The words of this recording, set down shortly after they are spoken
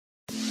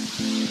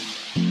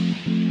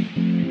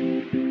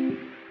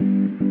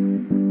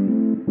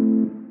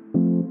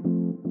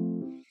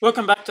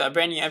Welcome back to a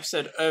brand new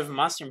episode of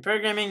Mastering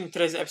Programming. In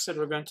today's episode,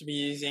 we're going to be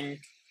using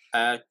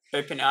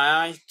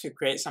OpenAI to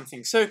create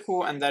something so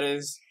cool, and that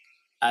is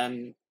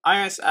an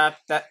iOS app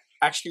that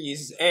actually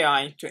uses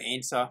AI to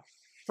answer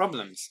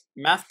problems,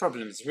 math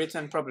problems,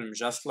 written problems,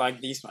 just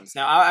like these ones.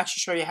 Now, I'll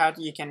actually show you how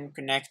you can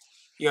connect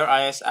your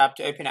iOS app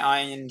to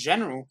OpenAI in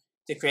general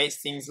to create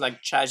things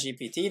like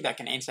chatgpt that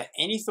can answer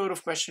any sort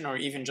of question or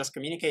even just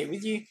communicate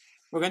with you.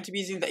 We're going to be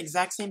using the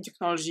exact same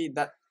technology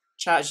that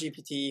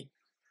chatgpt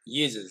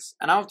uses,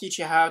 and I'll teach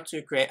you how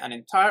to create an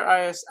entire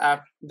iOS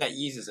app that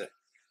uses it.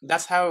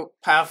 That's how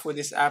powerful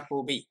this app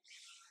will be.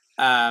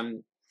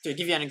 To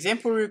give you an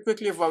example real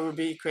quickly of what we'll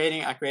be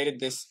creating, I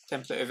created this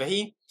template over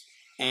here,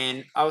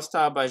 and I'll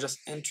start by just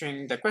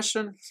entering the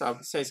question. So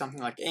I'll say something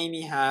like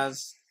Amy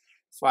has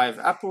 5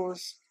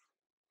 apples,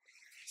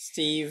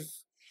 Steve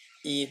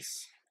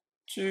eats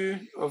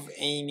 2 of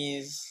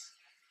Amy's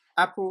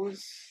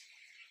apples.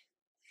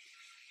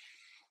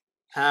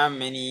 How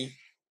many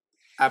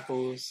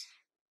apples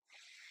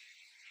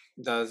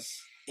does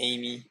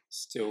Amy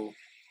still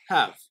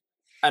have?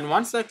 And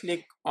once I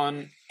click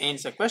on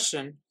answer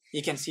question,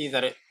 you can see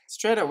that it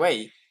straight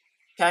away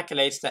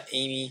calculates that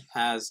Amy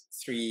has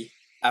 3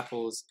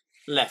 apples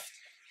left.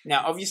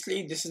 Now,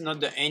 obviously, this is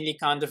not the only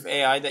kind of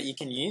AI that you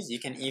can use. You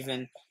can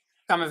even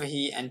come over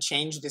here and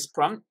change this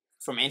prompt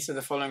from answer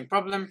the following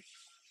problem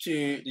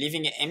to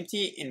leaving it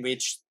empty, in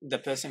which the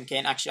person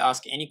can actually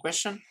ask any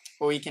question,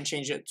 or you can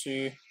change it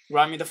to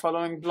write me the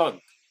following blog,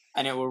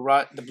 and it will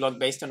write the blog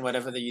based on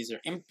whatever the user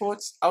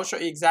imports. I'll show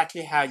you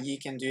exactly how you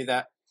can do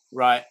that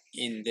right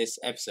in this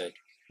episode.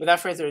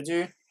 Without further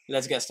ado,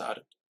 let's get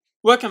started.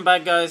 Welcome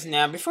back, guys.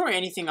 Now, before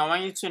anything, I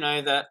want you to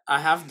know that I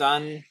have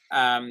done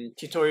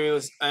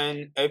tutorials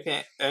on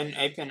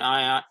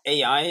OpenAI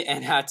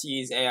and how to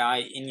use AI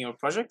in your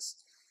projects.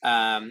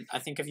 I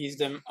think I've used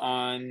them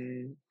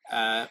on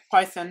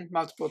Python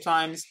multiple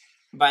times,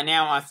 but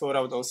now I thought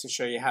I would also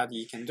show you how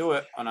you can do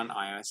it on an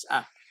iOS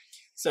app.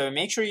 So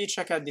make sure you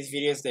check out these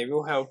videos, they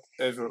will help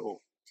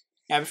overall.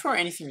 Now, before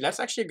anything,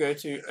 let's actually go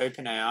to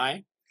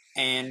OpenAI,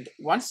 and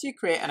once you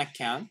create an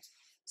account,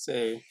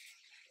 so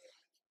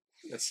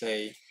let's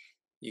say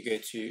you go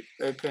to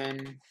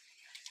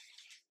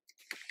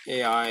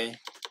OpenAI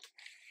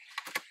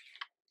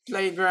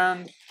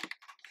Playground.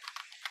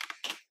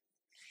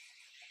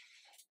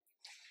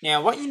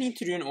 Now, what you need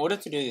to do in order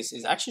to do this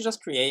is actually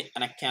just create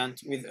an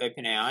account with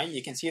OpenAI.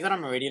 You can see that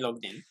I'm already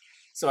logged in,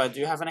 so I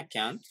do have an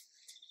account.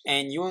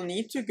 And you will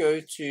need to go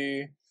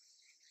to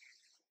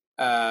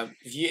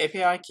View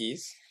API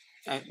Keys,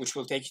 which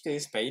will take you to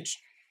this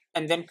page,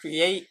 and then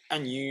create a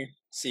new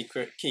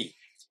secret key.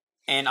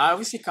 And I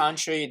obviously can't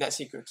show you that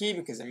secret key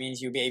because it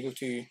means you'll be able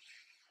to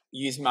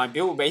use my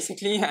bill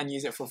basically and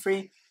use it for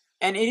free.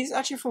 And it is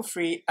actually for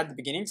free at the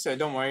beginning, so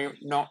don't worry,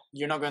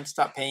 you're not going to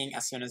start paying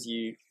as soon as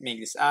you make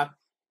this app.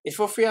 It's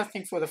for free, I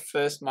think, for the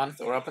first month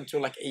or up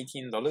until like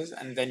 $18,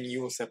 and then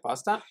you will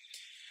surpass that.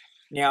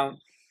 Now,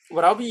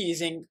 what I'll be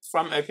using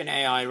from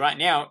OpenAI right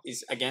now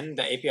is, again,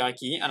 the API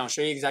key, and I'll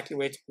show you exactly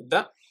where to put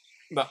that,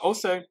 but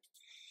also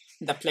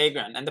the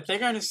playground. And the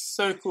playground is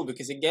so cool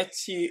because it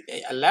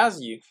allows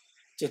you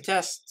to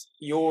test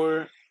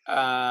your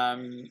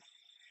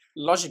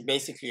logic,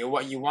 basically, or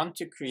what you want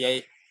to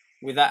create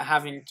without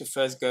having to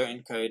first go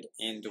and code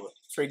and do it.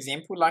 For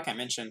example, like I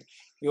mentioned,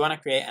 we want to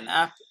create an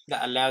app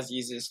that allows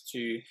users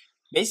to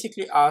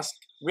basically ask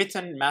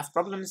written math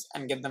problems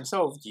and get them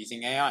solved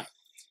using AI.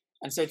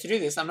 And so to do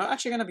this, I'm not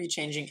actually going to be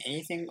changing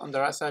anything on the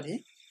right side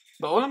here,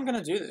 but all I'm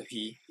going to do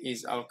here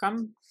is I'll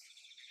come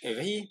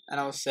over here and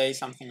I'll say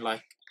something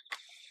like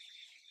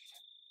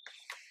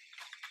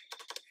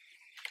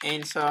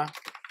answer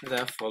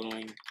the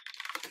following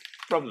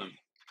problem.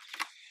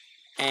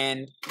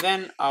 And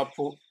then I'll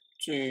put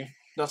 2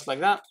 dots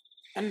like that.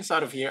 And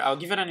inside of here, I'll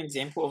give it an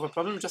example of a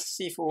problem just to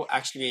see if we'll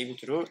actually be able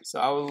to do it.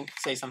 So I will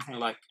say something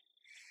like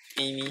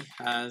Amy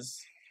has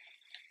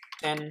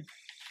 10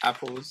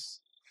 apples.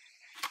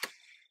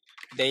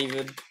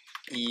 David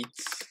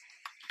eats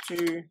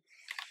 2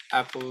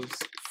 apples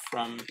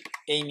from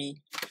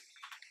Amy.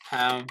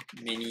 How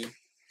many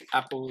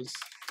apples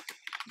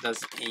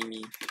does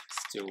Amy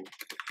still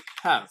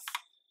have?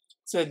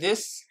 So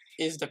this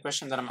is the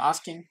question that I'm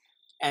asking,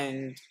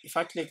 and if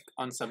I click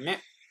on submit,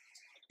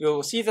 we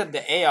will see that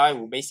the AI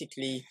will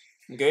basically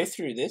go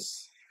through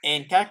this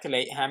and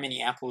calculate how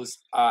many apples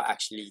are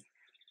actually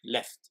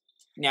left.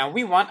 Now,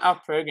 we want our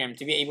program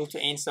to be able to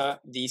answer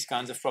these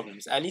kinds of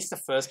problems, at least the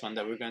first one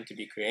that we're going to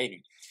be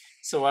creating.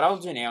 So what I'll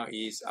do now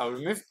is I'll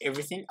remove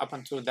everything up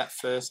until that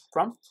first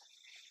prompt,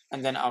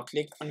 and then I'll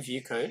click on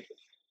view code.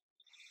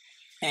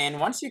 And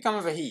once you come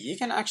over here, you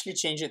can actually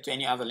change it to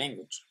any other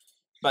language.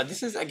 But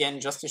this is, again,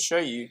 just to show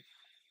you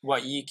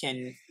what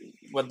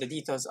the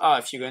details are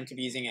if you're going to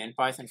be using it in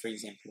Python, for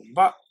example.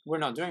 But we're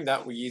not doing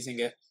that, we're using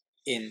it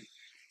in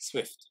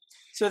Swift.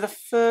 So the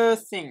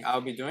first thing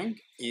I'll be doing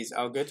is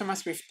I'll go to my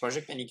Swift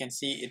project, and you can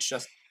see it's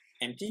just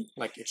empty,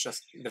 like it's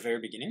just the very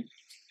beginning.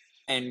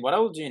 And what I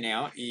will do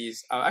now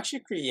is I'll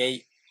actually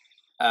create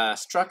a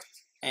struct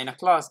and a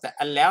class that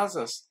allows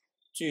us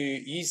to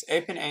use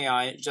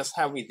OpenAI just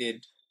how we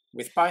did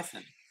with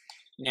Python.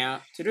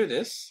 Now, to do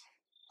this,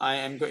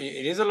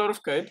 it is a lot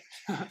of code,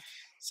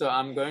 so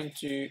I'm going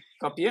to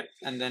copy it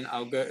and then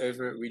I'll go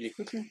over it really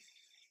quickly.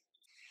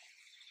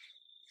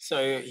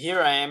 So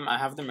here I am, I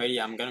have them ready,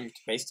 I'm going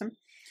to paste them.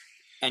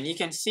 And you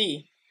can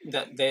see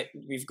that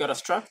we've got a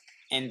struct,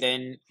 and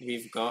then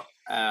we've got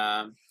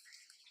a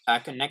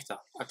connector,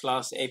 a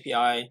class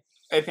API,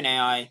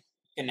 OpenAI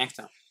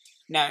connector.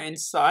 Now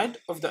inside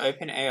of the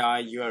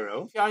OpenAI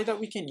URL, the API that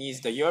we can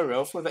use, the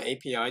URL for the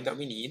API that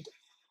we need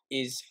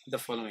is the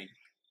following.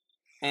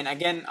 And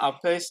again, I'll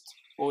post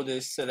all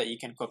this so that you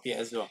can copy it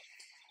as well.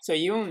 So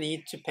you will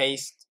need to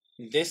paste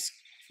this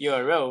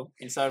URL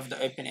inside of the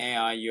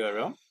OpenAI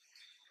URL.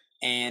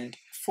 And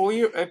for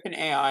your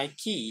OpenAI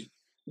key,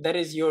 that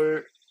is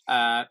your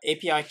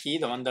API key,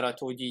 the one that I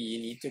told you you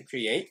need to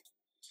create.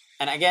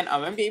 And again, I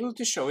won't be able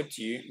to show it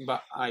to you,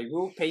 but I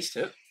will paste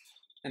it.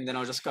 And then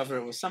I'll just cover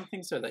it with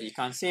something so that you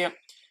can't see it.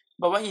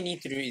 But what you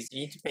need to do is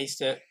you need to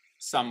paste it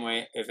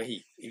somewhere over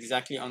here,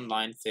 exactly on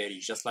line 30,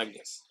 just like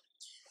this.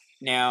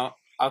 Now,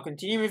 I'll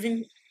continue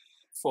moving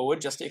forward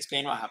just to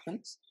explain what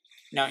happens.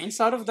 Now,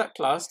 inside of that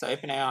class, the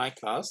OpenAI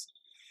class,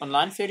 on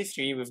line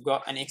 33, we've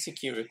got an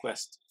execute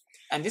request.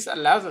 And this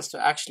allows us to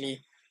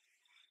actually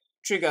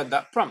trigger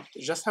that prompt,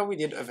 just how we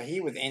did over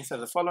here with answer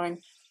the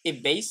following.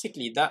 It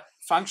basically, that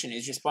function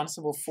is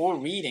responsible for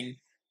reading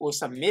or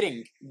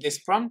submitting this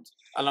prompt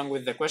along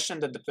with the question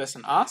that the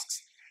person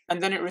asks,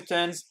 and then it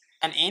returns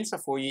an answer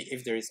for you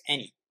if there is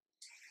any.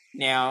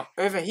 Now,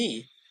 over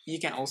here, you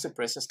can also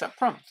process that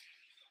prompt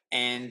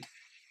and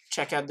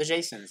check out the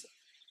JSONs.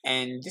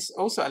 And this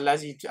also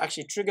allows you to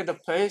actually trigger the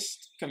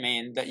post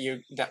command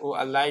that will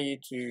allow you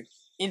to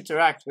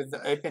interact with the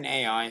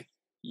OpenAI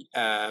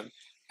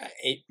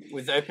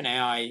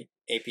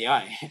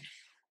API.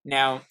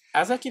 Now,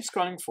 as I keep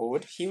scrolling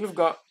forward, here we've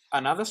got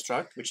another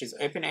struct, which is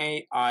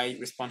OpenAI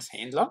response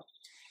handler,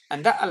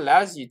 and that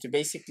allows you to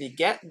basically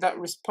get that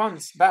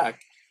response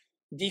back,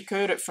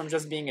 decode it from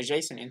just being a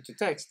JSON into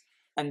text,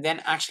 and then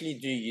actually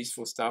do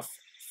useful stuff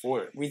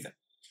with it.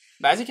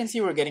 But as you can see,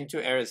 we're getting 2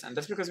 errors, and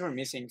that's because we're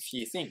missing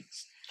few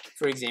things.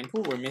 For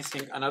example, we're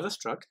missing another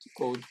struct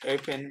called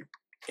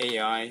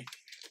OpenAI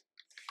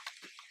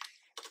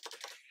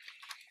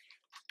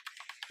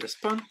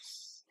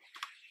response.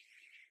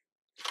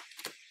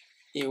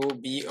 It will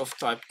be of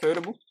type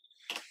codable.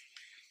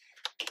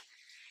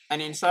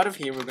 And inside of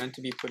here, we're going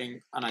to be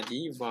putting an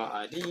ID, var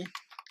ID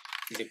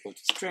is equal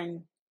to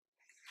string,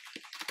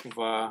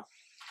 var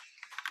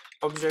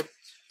object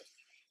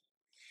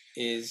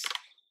is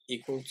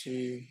equal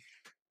to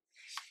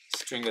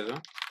string as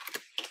well,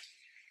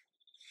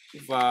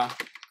 var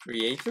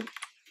created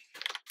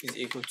is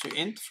equal to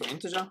int for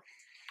integer,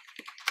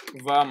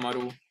 var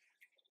model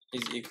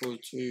is equal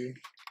to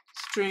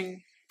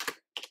string,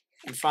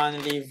 and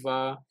finally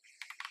var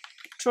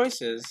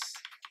choices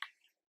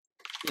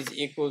is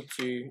equal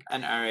to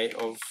an array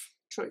of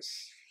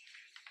choice,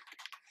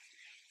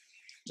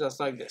 just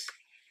like this.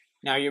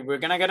 Now we're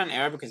gonna get an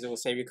error because it will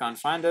say we can't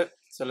find it,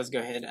 so let's go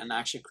ahead and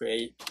actually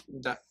create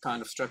that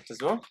kind of struct as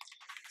well.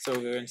 So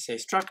we're going to say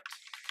struct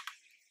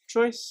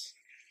choice,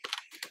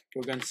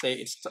 we're going to say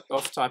it's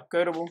of type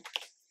codable.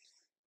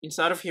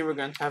 Inside of here we're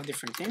going to have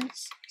different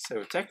things,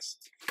 so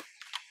text,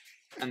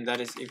 and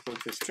that is equal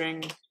to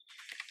string.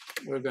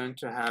 We're going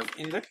to have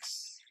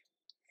index,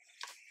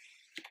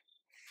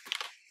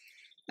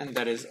 and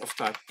that is of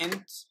type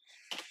int.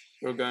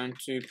 We're going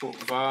to put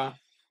var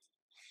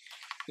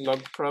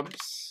log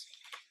probs,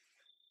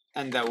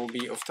 and that will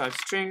be of type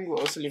string.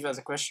 We'll also leave it as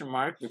a question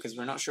mark because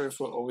we're not sure if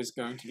we're always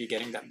going to be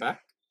getting that back.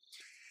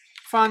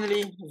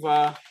 Finally,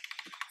 var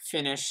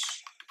finish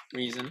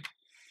reason,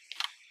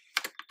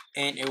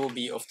 and it will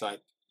be of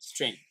type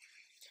string.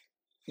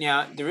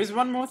 Now, there is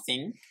one more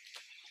thing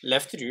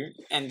left to do,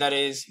 and that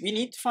is we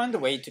need to find a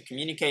way to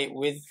communicate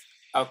with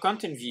our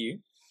content view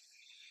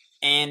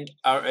and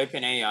our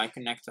OpenAI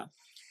connector.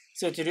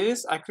 So to do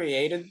this, I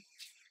created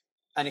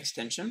an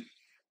extension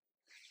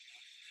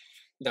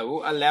that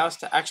will allow us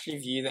to actually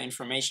view the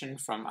information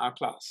from our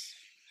class.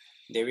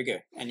 There we go,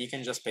 and you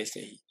can just paste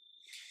it here.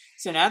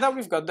 So now that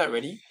we've got that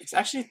ready, it's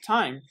actually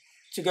time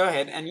to go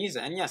ahead and use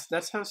it. And yes,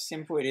 that's how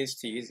simple it is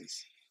to use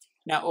this.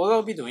 Now all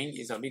I'll be doing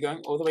is I'll be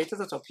going all the way to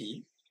the top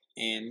here,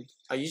 and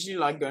I usually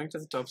like going to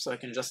the top so I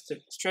can just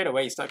straight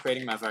away start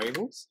creating my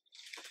variables.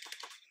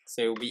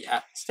 So it will be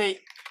at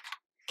state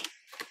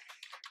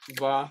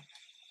var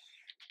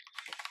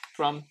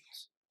prompt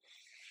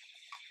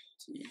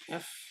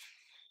tf.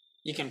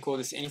 You can call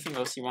this anything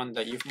else you want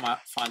that you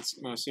might find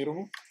more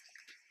suitable.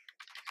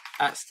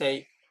 At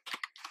state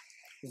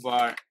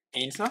var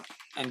answer,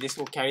 and this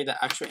will carry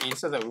the actual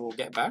answer that we will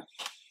get back.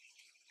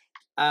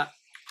 At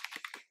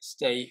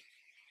state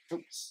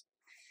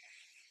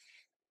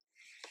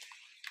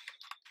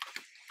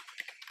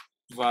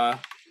var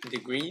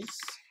degrees,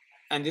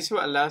 and this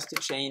will allow us to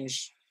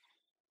change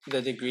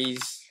the degrees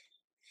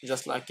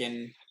just like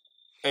in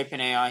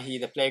OpenAI here,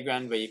 the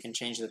playground, where you can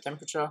change the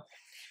temperature,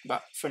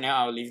 but for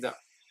now I'll leave that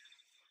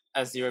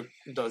as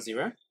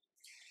 0.0.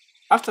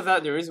 After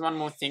that, there is one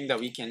more thing that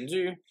we can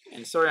do.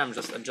 And sorry, I'm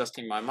just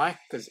adjusting my mic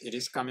because it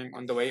is coming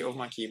on the way of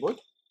my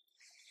keyboard.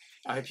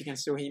 I hope you can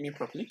still hear me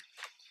properly.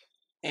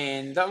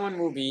 And that one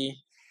will be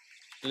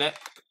let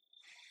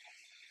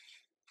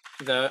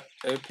the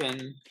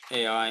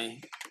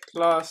OpenAI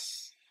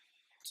class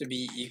to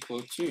be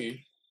equal to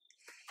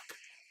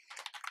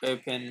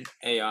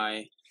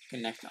OpenAI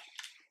connector.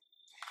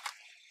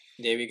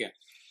 There we go.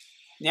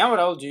 Now what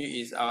I'll do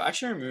is I'll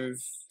actually remove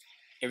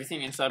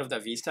everything inside of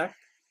that VStack.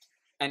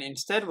 And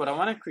instead what I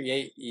want to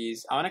create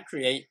is I want to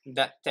create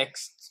that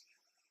text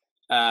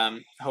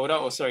holder,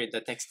 or sorry,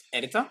 the text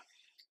editor.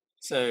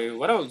 So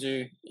what I'll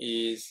do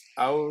is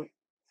I'll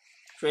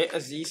create a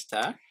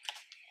ZStack.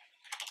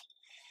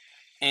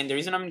 And the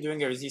reason I'm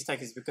doing a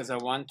ZStack is because I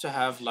want to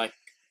have like,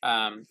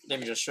 let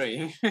me just show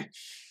you.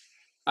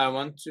 I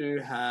want to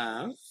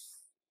have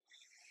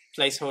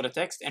placeholder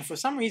text. And for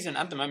some reason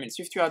at the moment,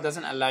 SwiftUI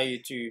doesn't allow you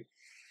to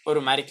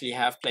automatically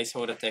have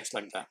placeholder text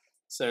like that.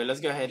 So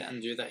let's go ahead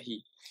and do that here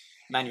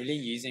manually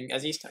using a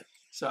ZStack.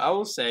 So I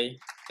will say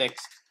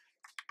text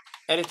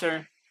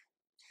editor,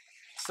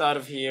 start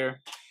of here,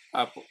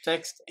 I'll put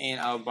text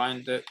and I'll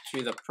bind it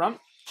to the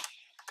prompt.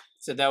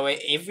 So that way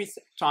every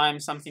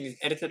time something is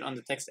edited on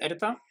the text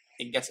editor,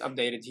 it gets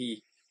updated here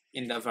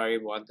in the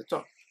variable at the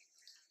top.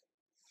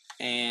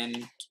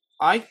 And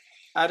I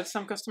added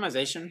some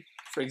customization.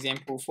 For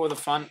example, for the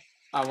font,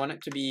 I want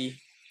it to be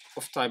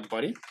of type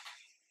body.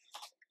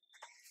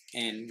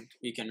 And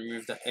we can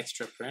remove the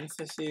extra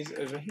parentheses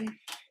over here.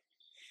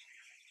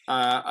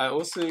 I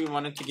also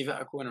wanted to give it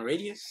a corner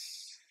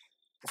radius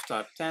of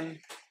type 10,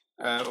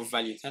 of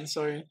value 10,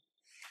 sorry.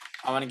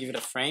 I want to give it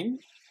a frame.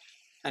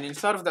 And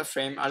inside of that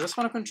frame, I just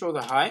want to control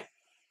the height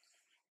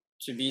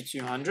to be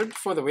 200.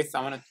 For the width,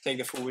 I want to take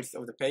the full width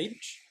of the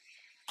page.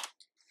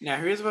 Now,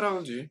 here's what I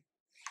will do.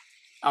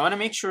 I want to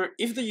make sure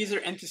if the user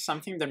enters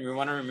something, then we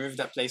want to remove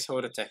that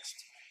placeholder text.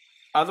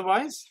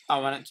 Otherwise, I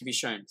want it to be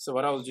shown. So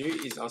what I'll do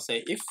is I'll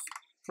say if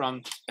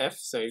prompt f,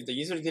 so if the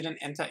user didn't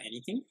enter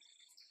anything,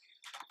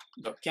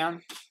 dot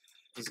count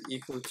is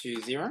equal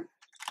to 0,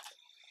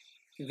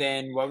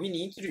 then what we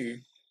need to do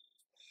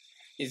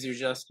is we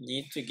just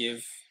need to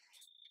give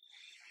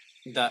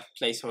that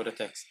placeholder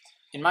text.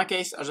 In my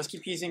case, I'll just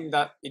keep using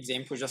that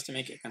example just to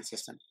make it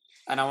consistent,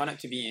 and I want it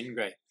to be in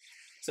gray.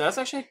 So let's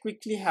actually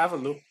quickly have a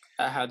look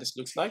at how this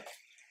looks like.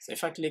 So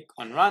if I click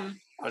on run,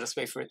 I'll just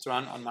wait for it to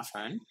run on my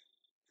phone.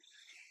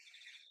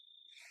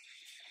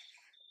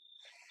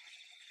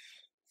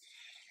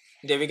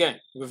 There we go,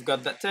 we've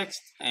got that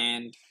text,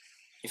 and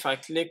if I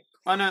click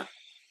on it,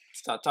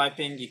 start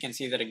typing, you can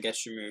see that it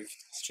gets removed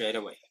straight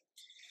away.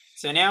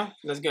 So now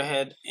let's go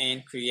ahead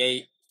and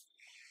create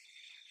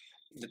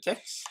the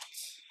text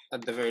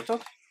at the very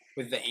top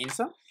with the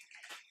answer,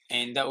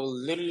 and that will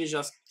literally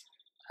just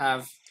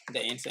have the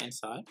answer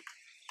inside.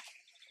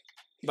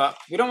 But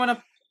we don't want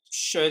to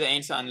show the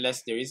answer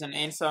unless there is an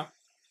answer,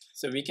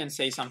 so we can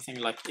say something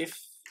like if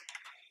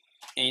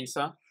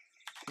answer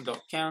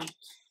dot count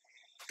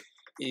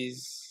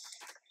is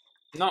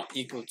not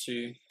equal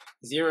to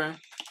 0,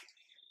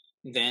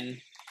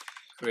 then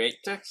create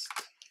text,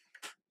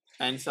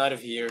 and inside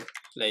of here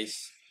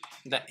place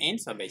the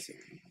answer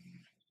basically.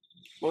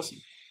 Awesome.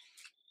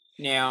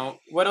 Now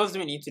what else do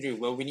we need to do?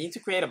 Well, we need to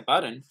create a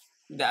button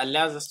that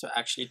allows us to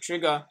actually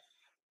trigger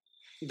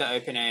the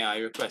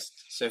OpenAI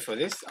request. So for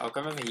this, I'll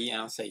come over here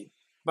and I'll say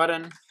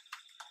button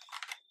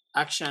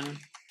action.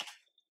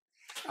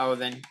 I will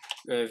then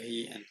go over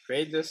here and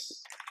create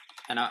this,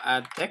 and I'll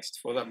add text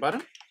for that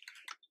button.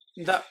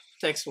 That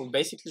text will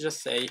basically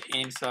just say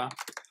answer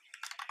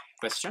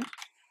question,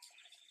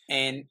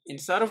 and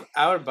inside of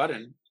our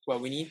button, what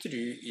we need to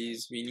do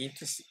is we need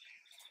to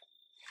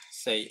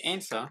say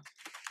answer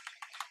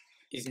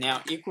is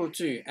now equal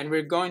to, and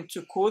we're going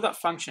to call that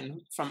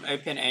function from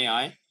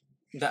OpenAI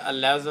that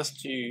allows us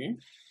to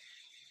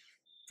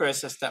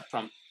process that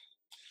prompt.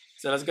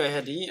 So let's go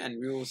ahead here and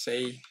we will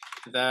say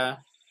the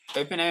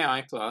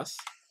OpenAI class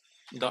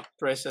dot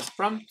process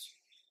prompt.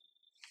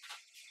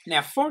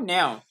 Now for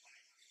now,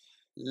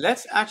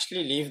 let's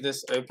actually leave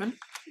this open.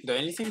 The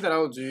only thing that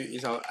I'll do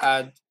is I'll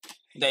add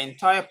the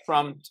entire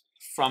prompt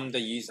from the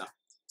user.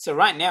 So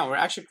right now we're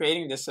actually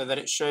creating this so that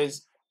it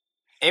shows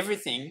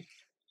everything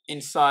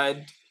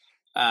inside,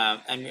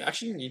 and we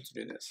actually need to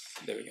do this.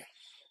 There we go.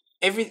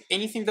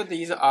 Anything that the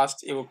user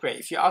asks, it will create.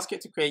 If you ask it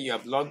to create you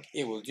have log,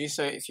 it will do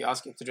so. If you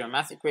ask it to do a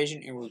math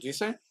equation, it will do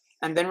so.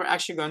 And then we're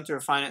actually going to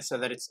refine it so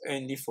that it's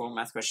only for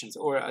math questions,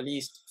 or at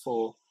least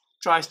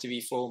tries to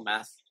be for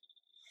math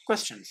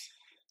questions.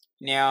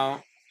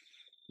 Now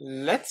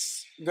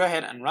let's go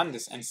ahead and run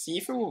this and see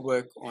if it will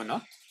work or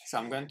not. So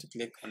I'm going to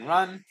click on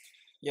run.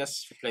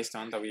 Yes, replace the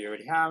one that we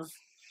already have.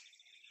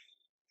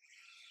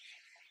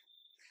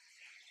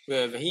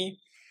 We're over here.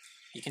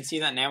 You can see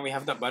that now we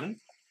have that button.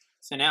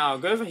 So now I'll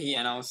go over here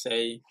and I'll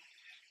say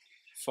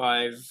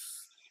 5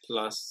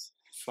 plus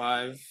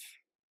 5.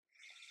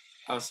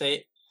 I'll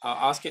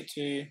ask it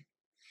to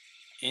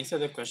answer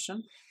the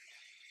question.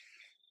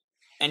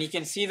 And you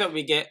can see that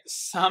we get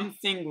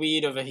something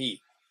weird over here.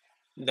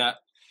 That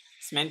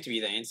It's meant to be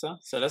the answer.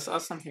 So let's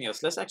ask something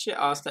else. Let's actually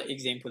ask that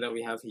example that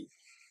we have here.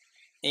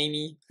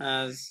 Amy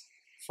has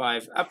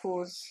 5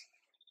 apples.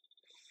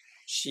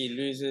 She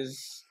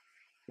loses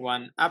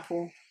 1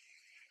 apple.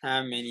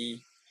 How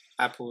many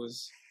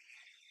apples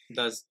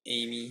does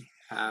Amy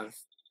have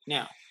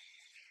now?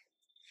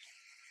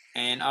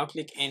 And I'll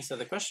click answer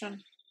the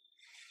question.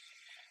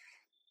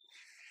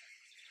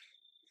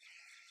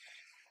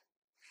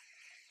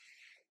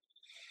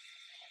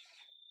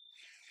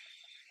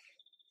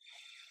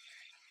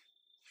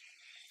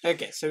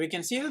 Okay, so we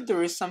can see that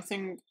there is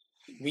something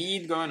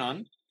weird going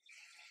on.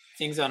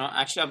 Things are not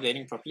actually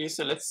updating properly,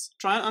 so let's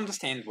try and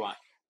understand why.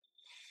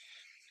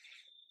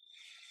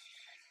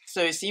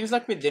 So it seems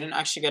like we didn't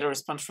actually get a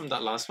response from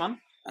that last one,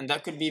 and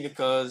that could be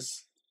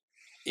because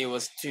it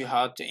was too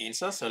hard to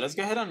answer. So let's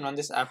go ahead and run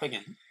this app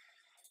again.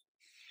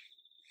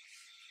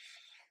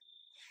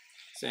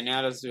 So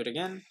now let's do it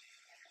again.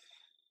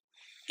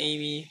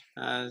 Amy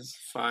has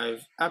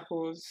 5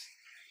 apples.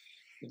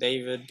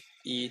 David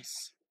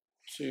eats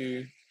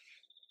 2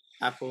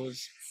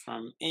 apples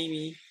from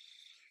Amy.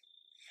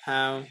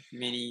 How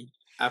many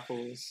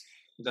apples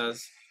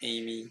does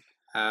Amy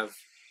have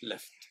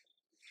left?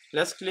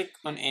 Let's click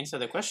on answer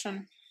the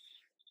question,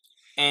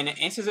 and it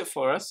answers it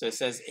for us. So it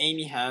says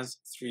Amy has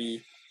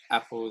 3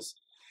 apples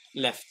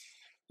left.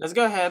 Let's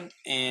go ahead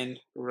and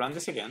run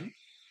this again.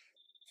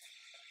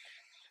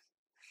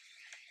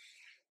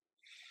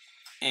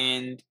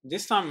 And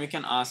this time we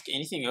can ask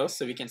anything else.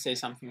 So we can say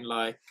something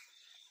like,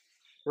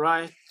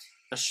 write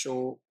a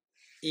short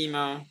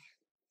email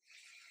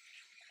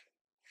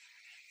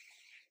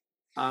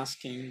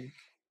asking,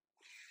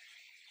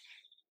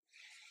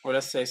 or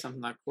let's say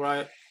something like,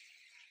 write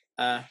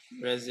a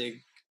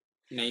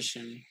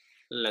resignation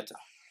letter.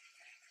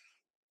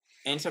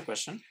 Answer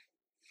question.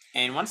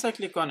 And once I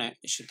click on it,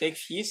 it should take a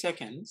few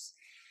seconds,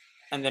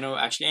 and then it will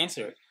actually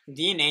answer it.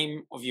 The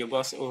name of your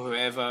boss or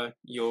whoever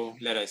your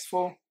letter is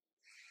for.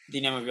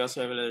 The name of your boss,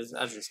 whoever is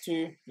addressed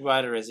to.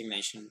 Write a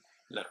resignation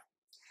letter.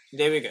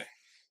 There we go.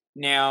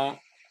 Now,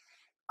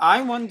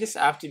 I want this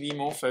app to be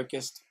more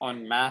focused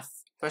on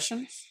math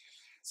questions.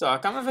 So I'll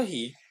come over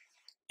here,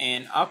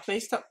 and I'll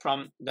place that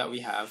prompt that we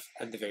have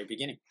at the very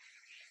beginning.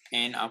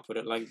 And I'll put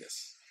it like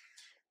this.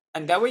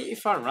 And that way,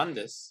 if I run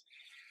this,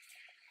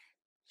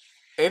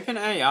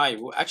 OpenAI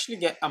will actually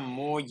get a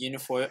more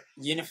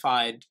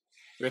unified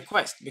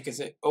request, because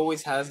it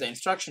always has the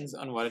instructions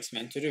on what it's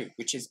meant to do,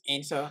 which is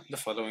answer the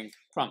following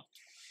prompt.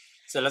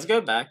 So let's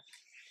go back,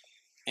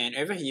 and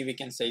over here we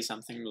can say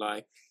something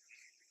like,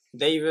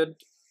 David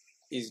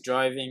is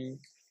driving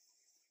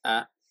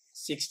at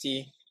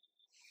 60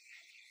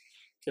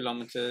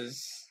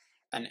 kilometers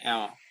an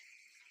hour.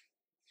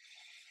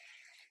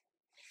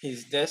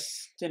 His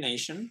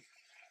destination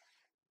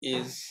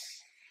is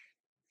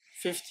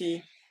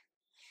 50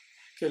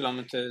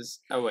 kilometers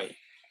away.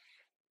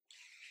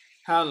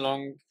 How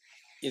long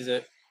is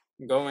it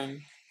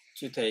going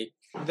to take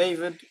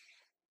David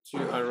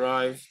to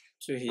arrive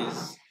to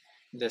his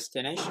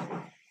destination?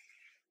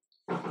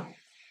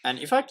 And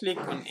if I click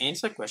on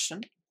answer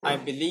question, I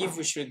believe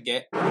we should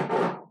get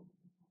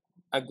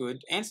a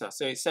good answer.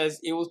 So it says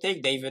it will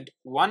take David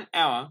 1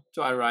 hour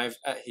to arrive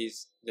at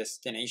his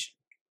destination.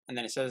 And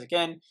then it says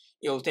again,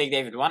 it will take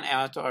David 1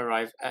 hour to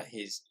arrive at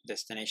his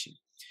destination.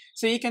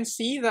 So you can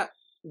see that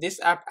this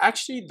app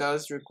actually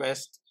does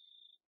request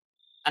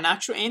an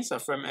actual answer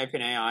from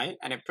OpenAI,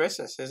 and it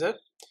processes it.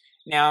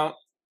 Now,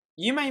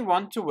 you may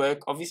want to work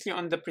obviously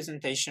on the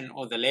presentation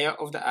or the layout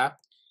of the app,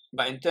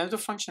 but in terms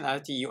of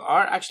functionality, you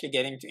are actually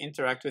getting to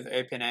interact with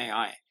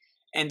OpenAI.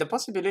 And the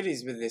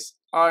possibilities with this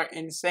are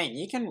insane.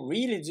 You can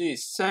really do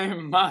so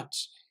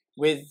much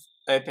with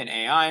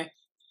OpenAI.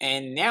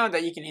 And now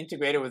that you can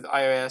integrate it with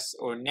iOS,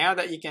 or now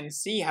that you can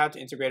see how to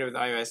integrate it with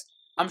iOS,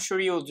 I'm sure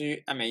you'll do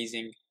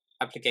amazing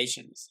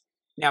applications.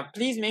 Now,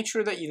 please make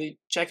sure that you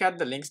check out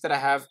the links that I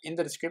have in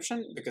the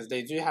description, because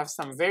they do have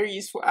some very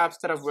useful apps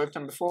that I've worked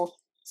on before.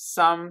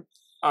 Some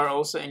are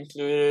also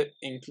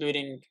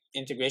including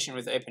integration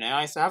with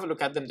OpenAI. So have a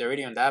look at them. They're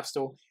already on the App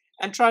Store.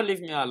 And try to leave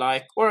me a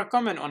like or a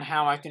comment on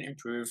how I can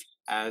improve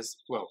as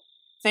well.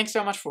 Thanks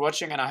so much for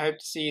watching, and I hope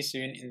to see you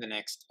soon in the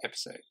next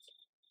episode.